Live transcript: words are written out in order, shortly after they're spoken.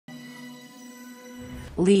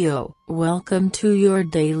Leo, welcome to your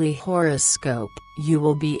daily horoscope. You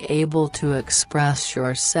will be able to express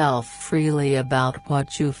yourself freely about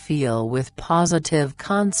what you feel with positive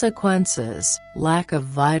consequences. Lack of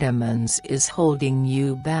vitamins is holding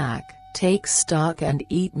you back. Take stock and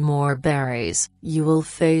eat more berries. You will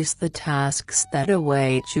face the tasks that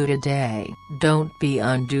await you today. Don't be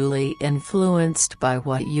unduly influenced by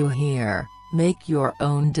what you hear. Make your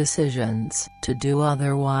own decisions. To do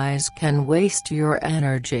otherwise can waste your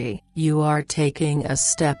energy. You are taking a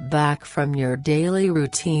step back from your daily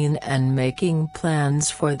routine and making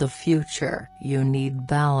plans for the future. You need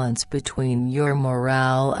balance between your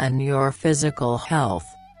morale and your physical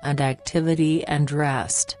health, and activity and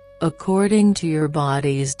rest, according to your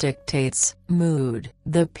body's dictates. Mood.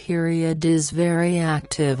 The period is very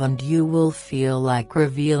active and you will feel like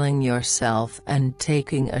revealing yourself and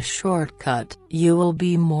taking a shortcut. You will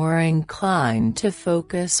be more inclined to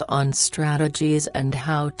focus on strategies and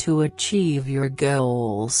how to achieve your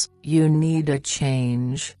goals. You need a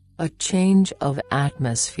change of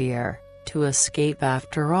atmosphere, to escape.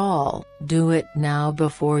 After all, do it now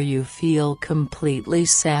before you feel completely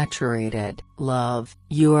saturated. Love.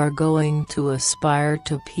 You are going to aspire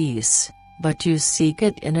to peace, but you seek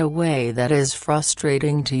it in a way that is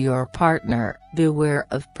frustrating to your partner. Beware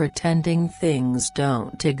of pretending things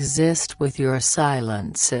don't exist with your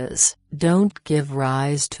silences. Don't give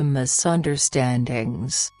rise to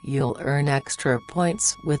misunderstandings. You'll earn extra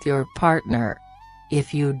points with your partner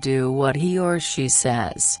if you do what he or she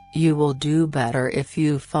says. You will do better if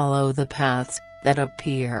you follow the paths that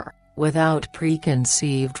appear, without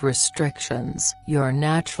preconceived restrictions. Your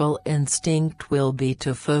natural instinct will be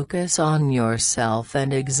to focus on yourself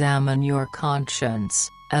and examine your conscience.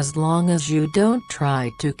 As long as you don't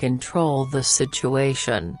try to control the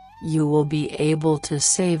situation, you will be able to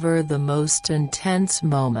savor the most intense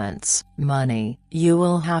moments. Money. You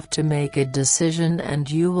will have to make a decision and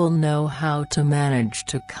you will know how to manage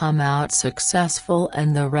to come out successful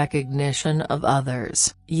and the recognition of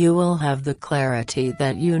others. You will have the clarity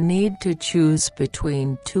that you need to choose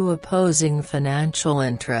between two opposing financial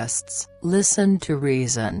interests. Listen to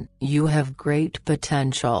reason. You have great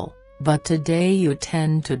potential, but today you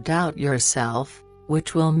tend to doubt yourself,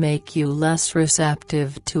 which will make you less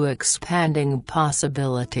receptive to expanding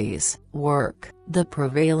possibilities. Work. The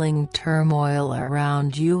prevailing turmoil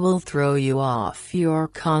around you will throw you off your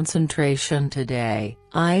concentration today.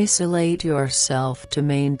 Isolate yourself to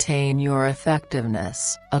maintain your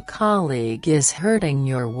effectiveness. A colleague is hurting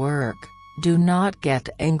your work. Do not get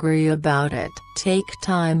angry about it. Take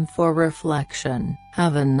time for reflection.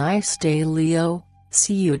 Have a nice day, Leo.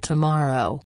 See you tomorrow.